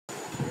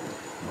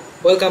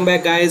Welcome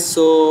back, guys.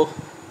 So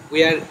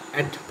we are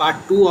at part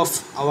 2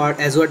 of our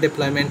Azure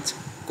deployment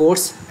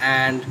course,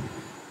 and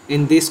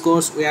in this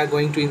course we are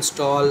going to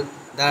install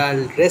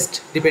the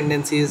REST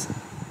dependencies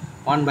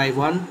one by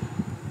one.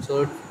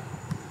 So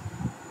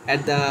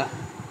at the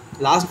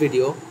last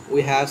video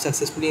we have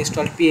successfully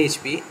installed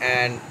PHP,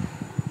 and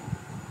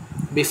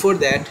before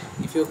that,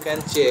 if you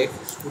can check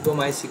sudo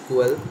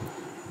MySql,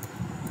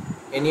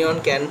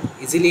 anyone can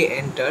easily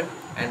enter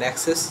and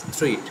access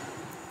through it,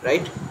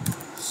 right?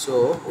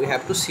 So we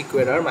have to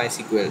secure our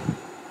MySql.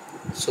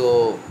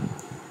 So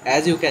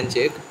as you can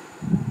check,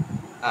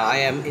 I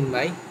am in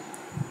my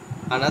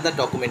another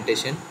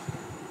documentation.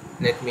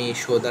 Let me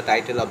show the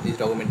title of this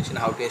documentation: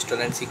 how to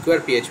install and secure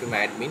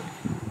phpMyAdmin.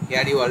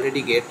 Here you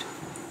already get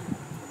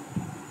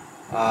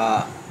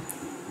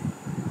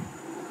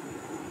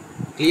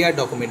clear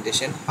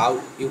documentation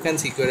how you can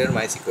secure your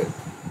MySql.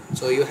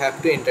 So you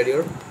have to enter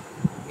your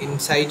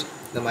inside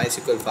the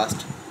MySql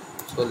first.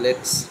 So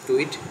let's do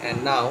it,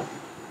 and now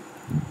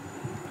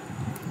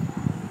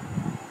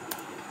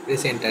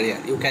press enter. Here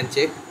you can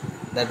check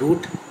the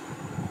root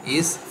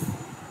is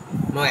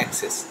no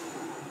access,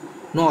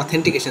 no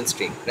authentication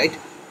string, right?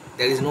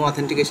 There is no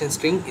authentication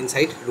string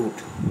inside root,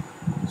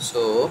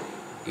 so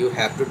you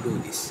have to do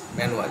this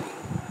manually.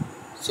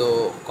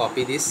 So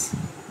copy this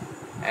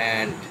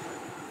and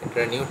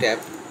enter a new tab,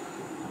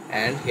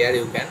 and here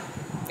you can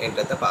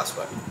enter the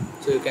password.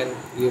 So you can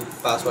give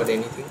password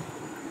anything.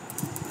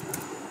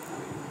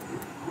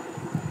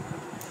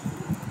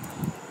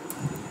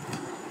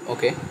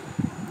 Okay,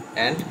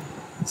 and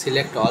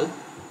select all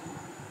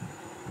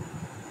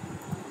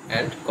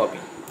and copy,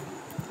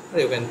 or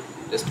you can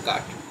just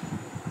cut.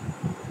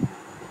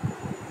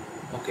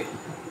 Okay,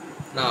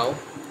 now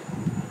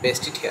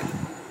paste it here.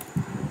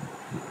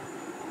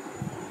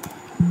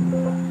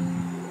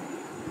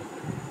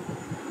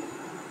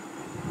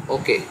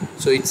 Okay,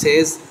 so it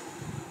says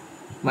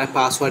my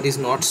password is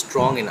not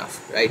strong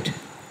enough, right?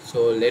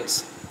 So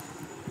let's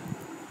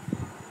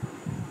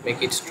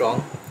make it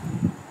strong.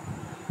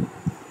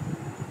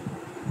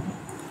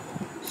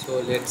 So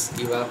let's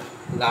give a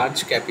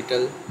large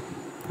capital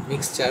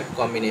mixture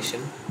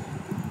combination.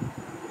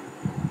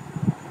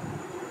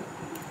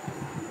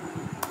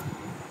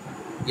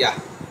 Yeah,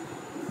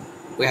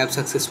 we have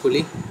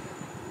successfully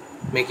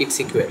make it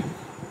secure.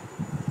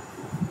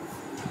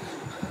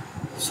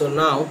 So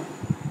now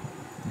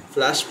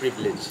flash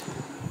privilege,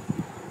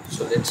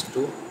 so let's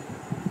do.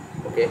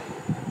 Okay,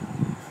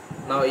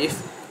 now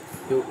if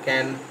you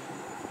can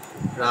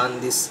run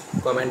this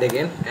command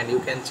again, and you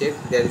can check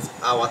there is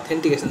a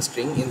authentication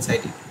string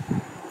inside it,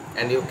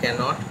 and you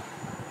cannot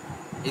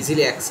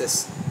easily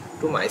access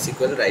to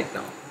MySql right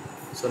now.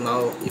 So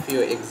now if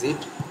you exit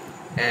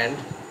and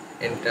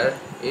enter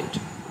it,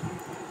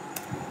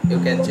 you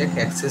can check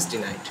access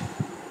denied.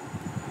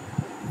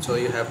 So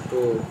you have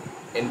to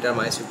enter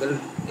MySql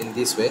in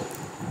this way.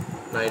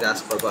 Now it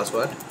asks for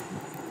password,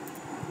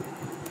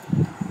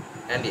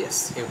 and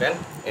yes, you can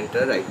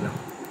enter right now.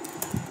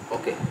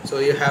 Okay, so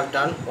you have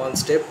done one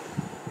step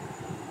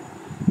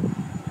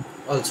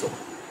also.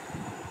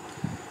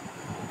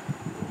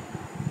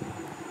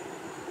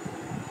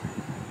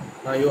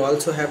 Now you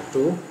also have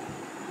to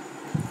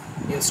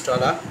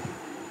install a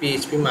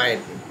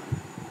phpMyAdmin.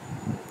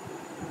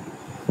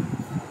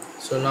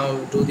 So now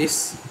do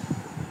this,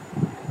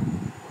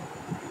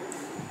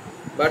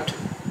 but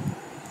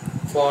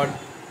for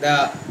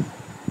the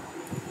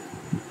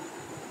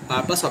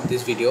purpose of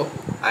this video,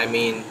 I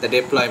mean the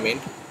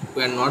deployment,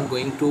 we are not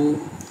going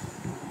to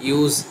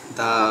use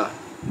the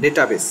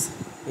database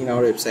in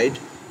our website,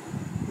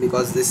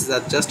 because this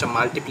is just a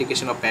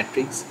multiplication of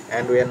matrix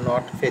and we are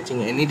not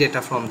fetching any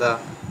data from the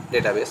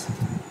database.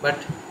 But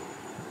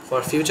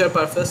for future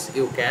purpose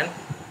you can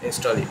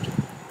install it.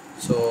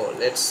 So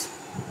let's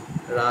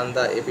run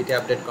the apt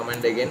update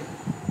command again.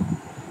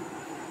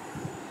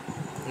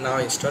 Now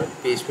install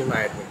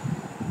phpMyAdmin.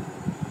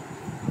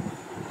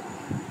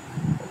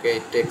 Okay,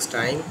 it takes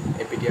time.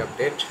 apt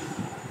update.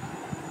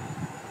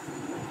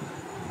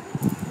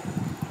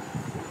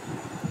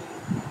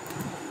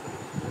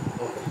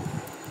 Okay.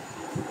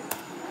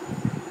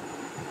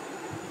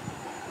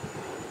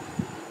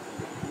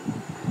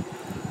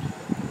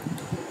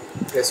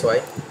 Press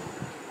Y.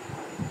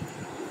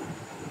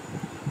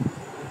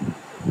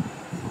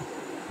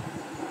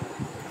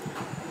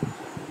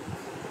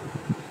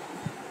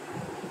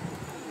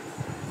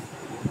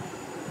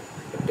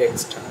 It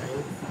takes time.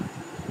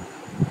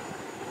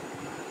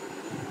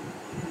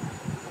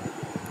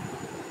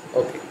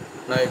 Okay,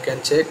 now you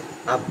can check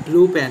a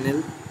blue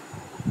panel,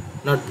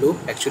 not blue,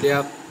 actually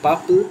a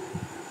purple,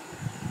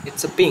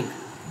 it's a pink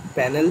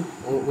panel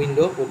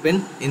window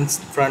open in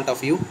front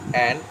of you,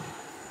 and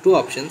two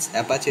options,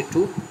 Apache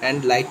 2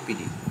 and Light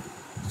PD.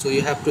 So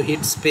you have to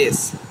hit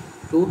space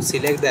to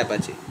select the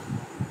Apache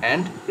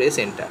and press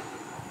enter.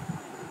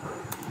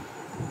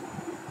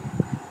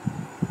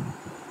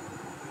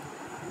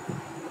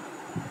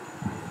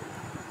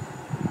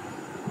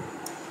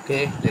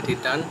 Okay, let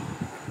it done.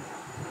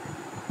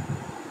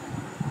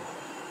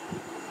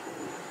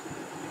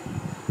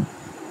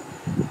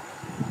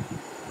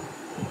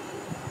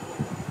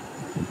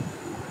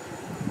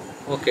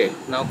 Okay,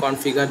 now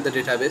configure the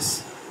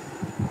database.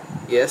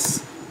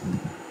 Yes,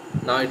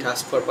 now it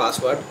asks for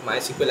password,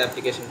 MySQL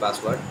application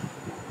password.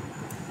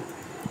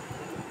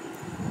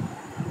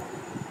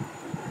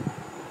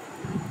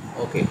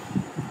 Okay,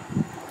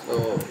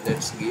 so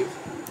let's give.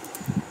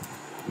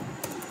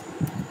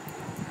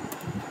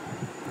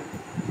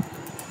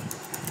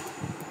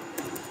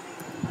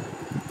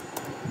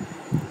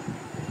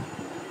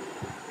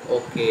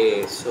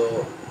 Okay,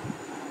 so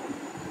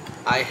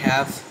I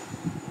have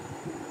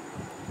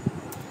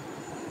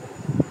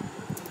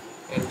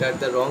entered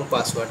the wrong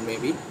password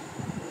maybe.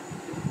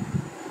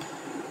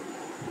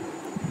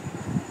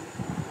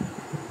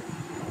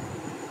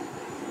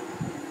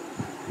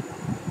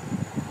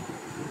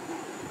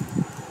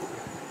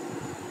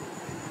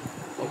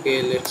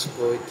 Okay, let's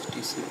go with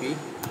TCP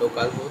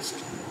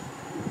localhost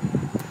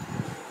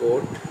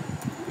port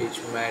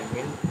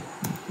phpMyAdmin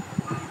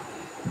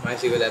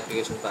MySql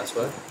application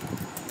password.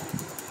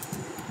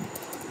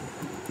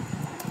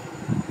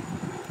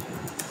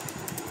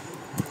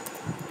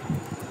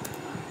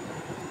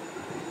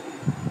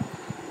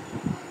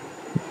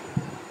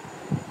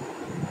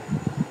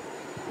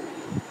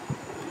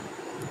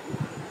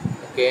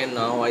 Okay,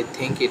 now I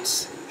think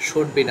it's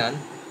should be done.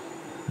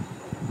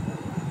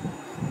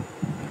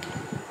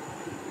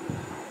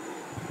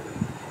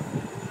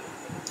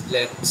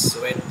 Let's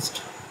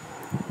wait.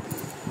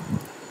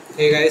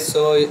 Hey guys,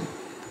 so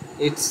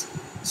it's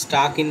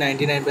stuck in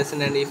 99%,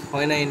 and if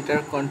when I enter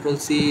Control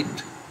C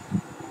it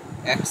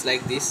acts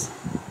like this.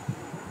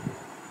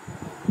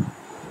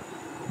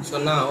 So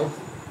now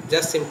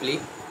just simply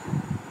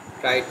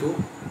try to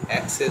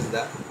access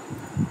the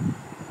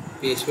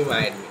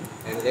phpMyAdmin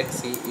and let's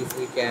see if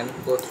we can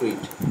go through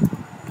it,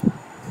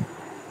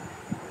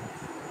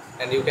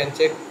 and you can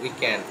check we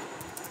can.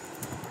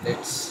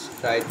 Let's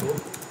try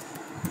to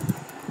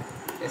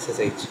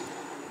SSH.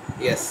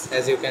 Yes,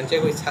 as you can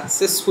check, we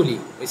successfully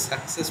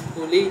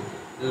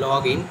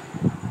logged in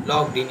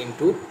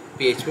into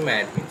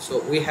phpMyAdmin.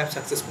 So we have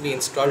successfully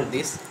installed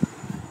this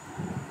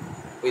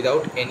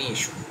without any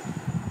issue.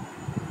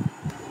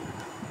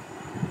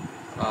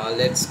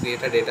 Let's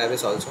create a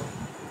database also.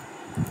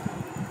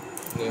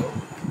 New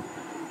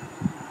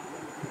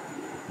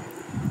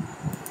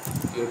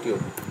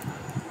YouTube.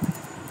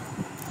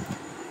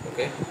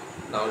 Okay,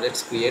 now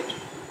let's create,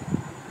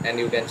 and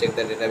you can check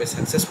the database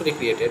successfully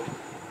created.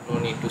 No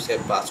need to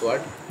save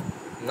password.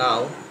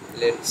 Now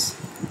let's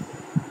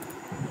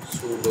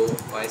sudo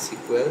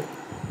MySql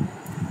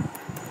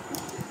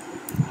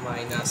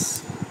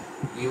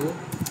 -u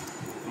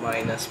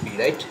 -b,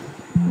 right?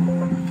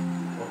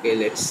 Okay,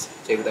 let's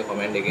check the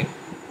command again.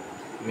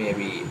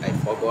 Maybe I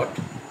forgot.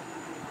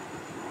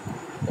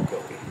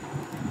 Okay,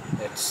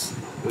 let's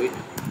do it.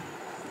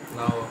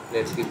 Now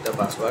let's give the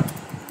password.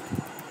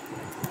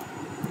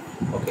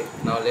 Okay,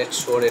 now let's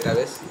show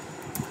database.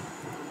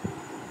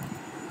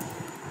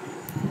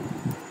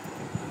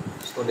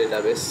 Show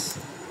database.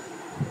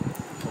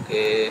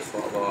 Okay,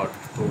 forgot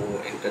to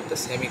enter the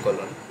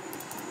semicolon.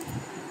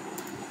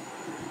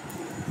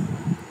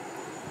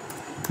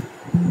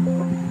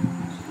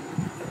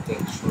 I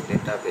think show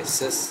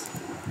databases.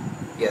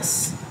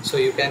 Yes, so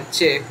you can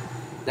check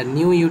the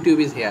new YouTube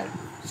is here.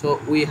 So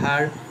we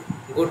are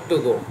good to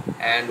go,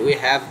 and we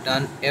have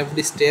done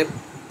every step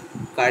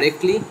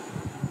correctly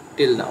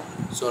till now.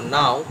 So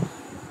now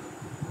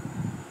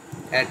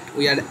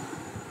we are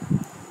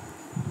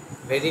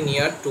very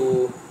near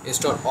to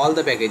install all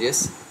the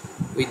packages.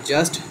 We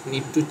just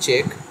need to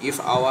check if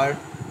our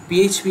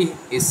PHP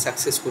is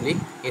successfully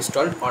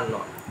installed or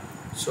not.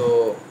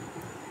 So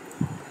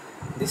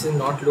this is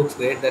not looks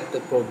great that the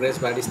progress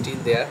bar is still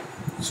there.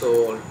 So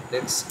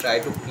let's try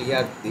to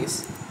clear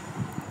this.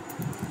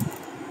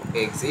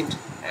 Exit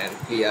and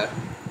clear.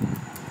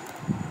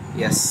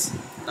 Yes,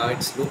 now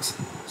it looks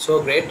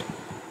so great.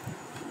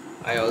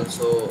 I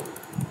also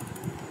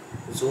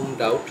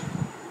zoomed out.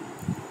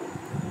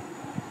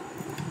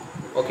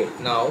 Okay,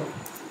 now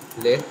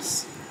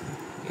let's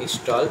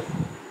install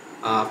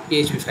a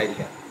PHP file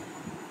here,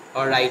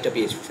 or write a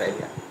PHP file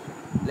here.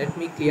 Let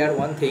me clear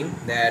one thing,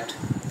 that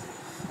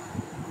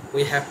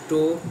we have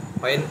to,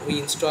 when we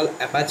install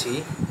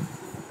Apache,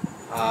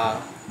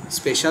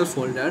 special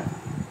folder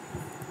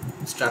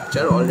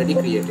structure already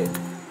created.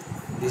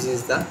 This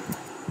is the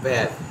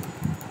where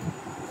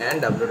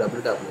and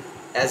www.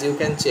 As you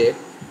can check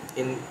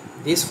in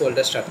this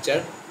folder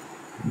structure,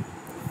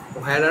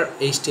 where our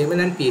HTML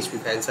and PHP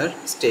files are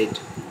stayed.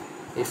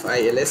 If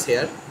I ls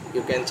here,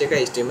 you can check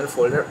a HTML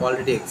folder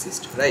already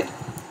exists, right?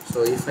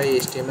 So if I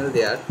HTML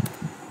there,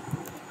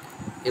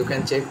 you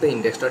can check the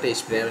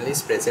index.html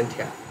is present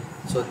here.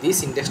 So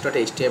this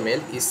index.html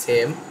is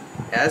same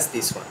as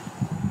this one.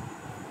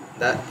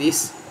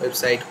 This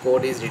website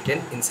code is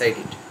written inside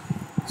it.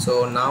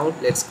 So now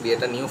let's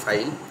create a new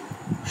file,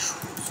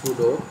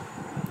 sudo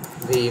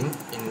vim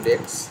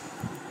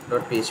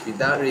index.php.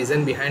 The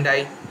reason behind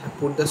I have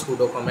put the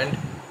sudo command,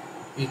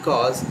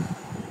 because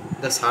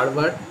the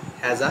server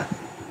has a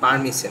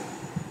permission.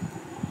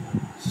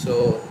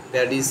 So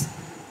there is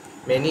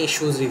many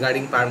issues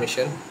regarding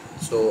permission.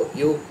 So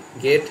you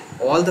get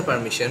all the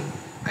permission,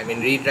 I mean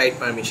read write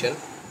permission,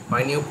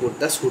 when you put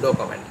the sudo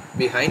command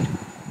behind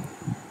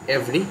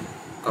every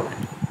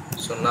command.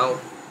 So now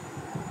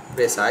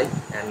press I,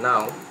 and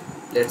now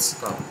let's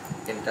come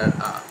enter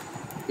a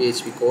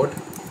PHP code.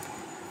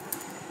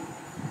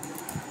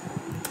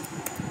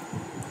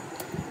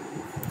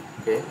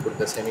 Okay, put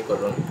the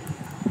semicolon.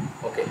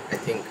 Okay, I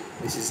think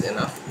this is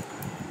enough.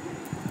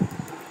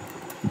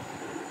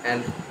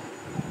 And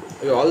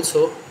we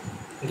also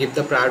give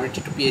the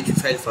priority to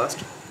PHP file first.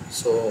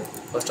 So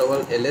first of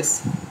all,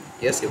 ls,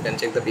 yes, you can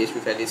check the PHP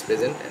file is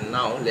present. And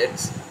now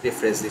let's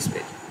refresh this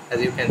page.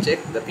 As you can check,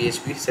 the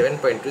PHP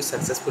 7.2 is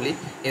successfully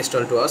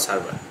installed to our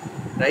server,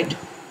 right?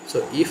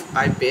 So if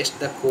I paste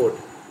the code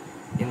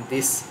in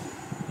this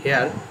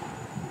here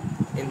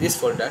in this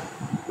folder,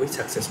 we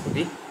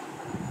successfully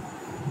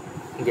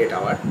get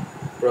our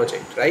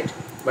project, right?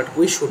 But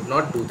we should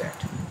not do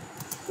that.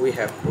 We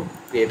have to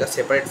create a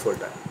separate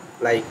folder,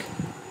 like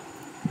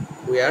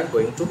we are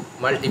going to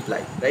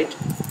multiply, right?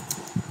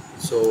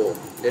 So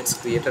let's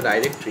create a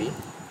directory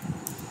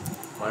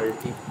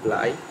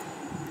multiply.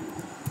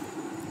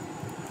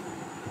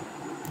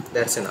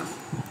 That's enough.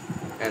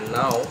 And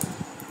now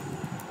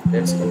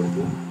let's go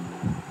to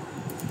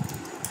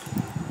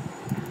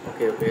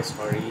okay,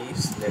 sorry,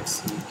 let's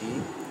see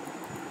the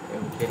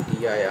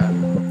mkdir.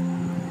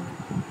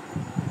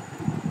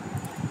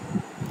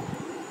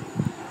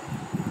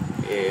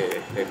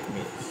 Okay, let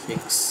me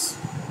fix.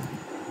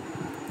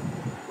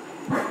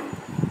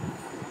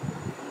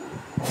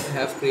 I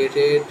have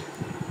created,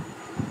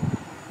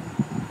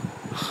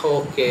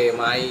 okay,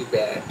 my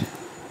bad.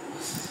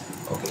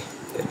 Okay,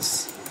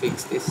 let's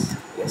fix this.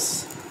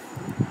 Yes,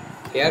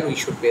 here we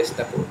should paste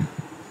the code,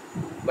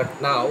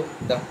 but now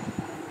the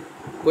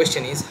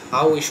question is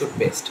how we should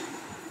paste.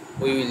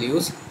 We will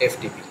use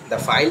FTP, the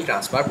file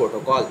transfer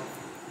protocol.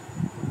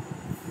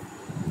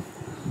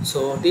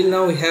 So till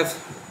now we have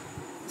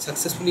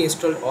successfully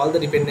installed all the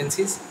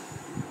dependencies,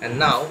 and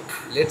now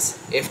let's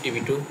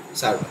FTP to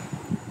server.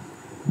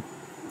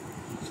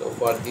 So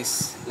for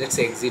this, let's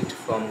exit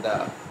from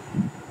the,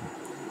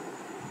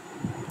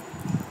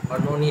 or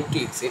no need to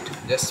exit,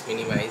 just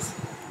minimize.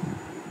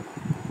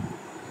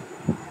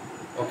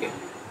 Okay,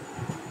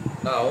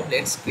 now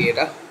let's create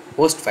a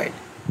host file.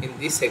 In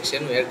this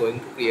section we are going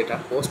to create a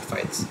host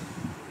files,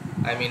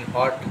 I mean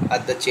what are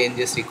the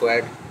changes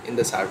required in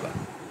the server.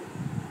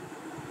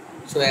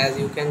 So as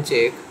you can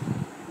check,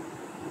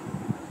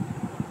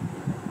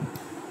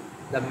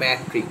 the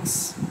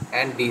matrix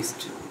and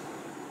dist,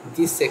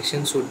 this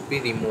section should be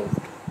removed.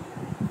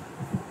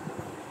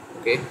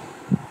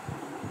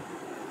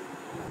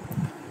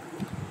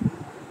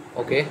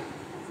 Okay,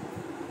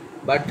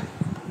 but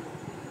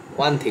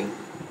one thing,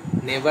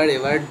 never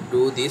ever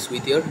do this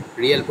with your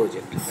real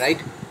project,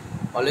 right?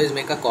 Always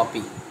make a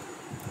copy.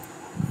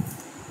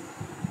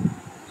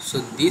 So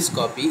this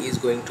copy is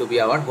going to be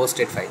our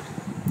hosted file.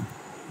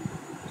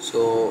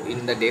 So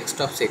in the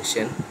desktop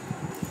section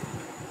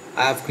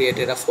I have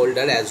created a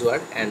folder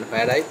Azure, and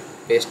where I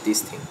paste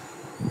this thing.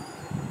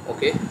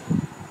 Okay,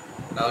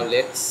 now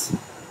let's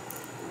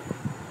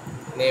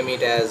name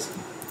it as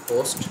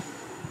host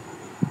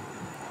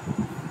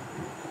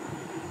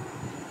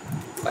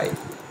file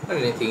or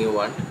anything you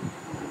want.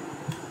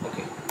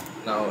 Okay,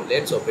 now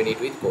let's open it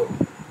with code.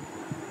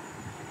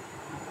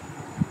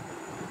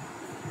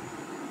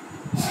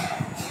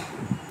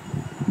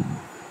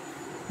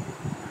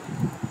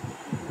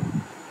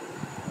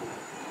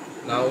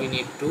 Now we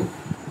need to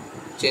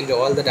change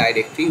all the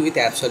directory with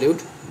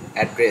absolute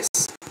address.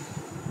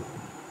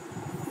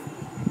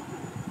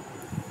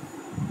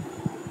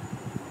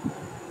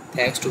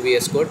 Thanks to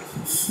VS Code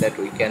that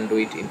we can do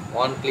it in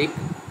one click.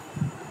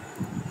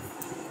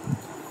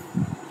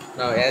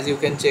 Now as you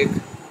can check,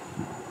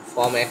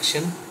 form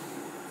action.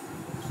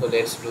 So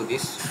let's do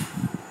this.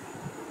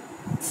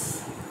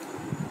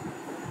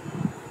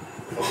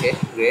 Okay,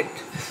 great.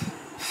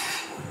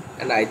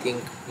 And I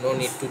think no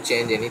need to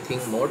change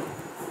anything more.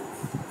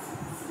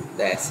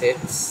 The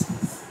assets,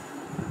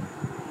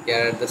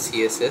 here are the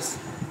CSS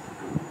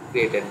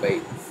created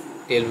by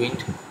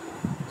Tailwind.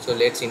 So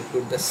let's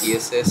include the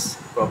CSS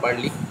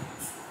properly.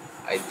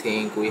 I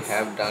think we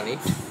have done it.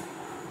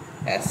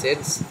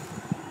 Assets,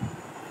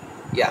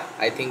 yeah,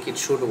 I think it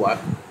should work.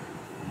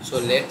 So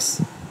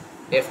let's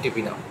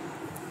FTP now.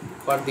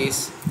 For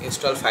this,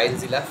 install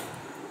FileZila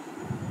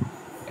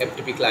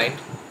FTP client.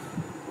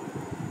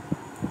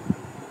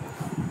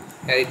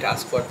 Here it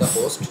asks for the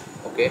host.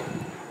 Okay,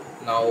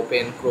 now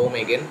open Chrome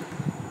again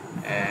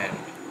and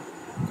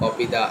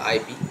copy the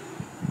IP.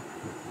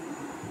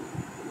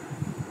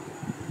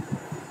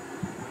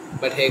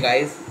 But hey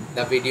guys,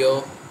 the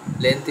video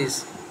length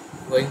is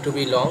going to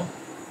be long,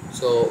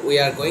 so we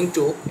are going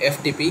to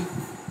FTP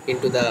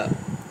into the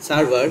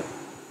server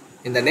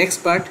in the next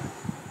part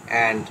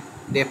and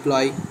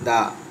deploy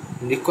the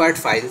required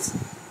files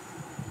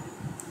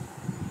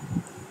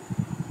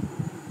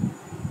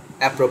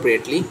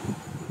appropriately.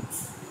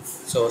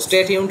 So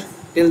stay tuned.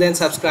 Till then,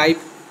 subscribe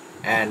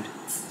and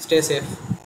stay safe.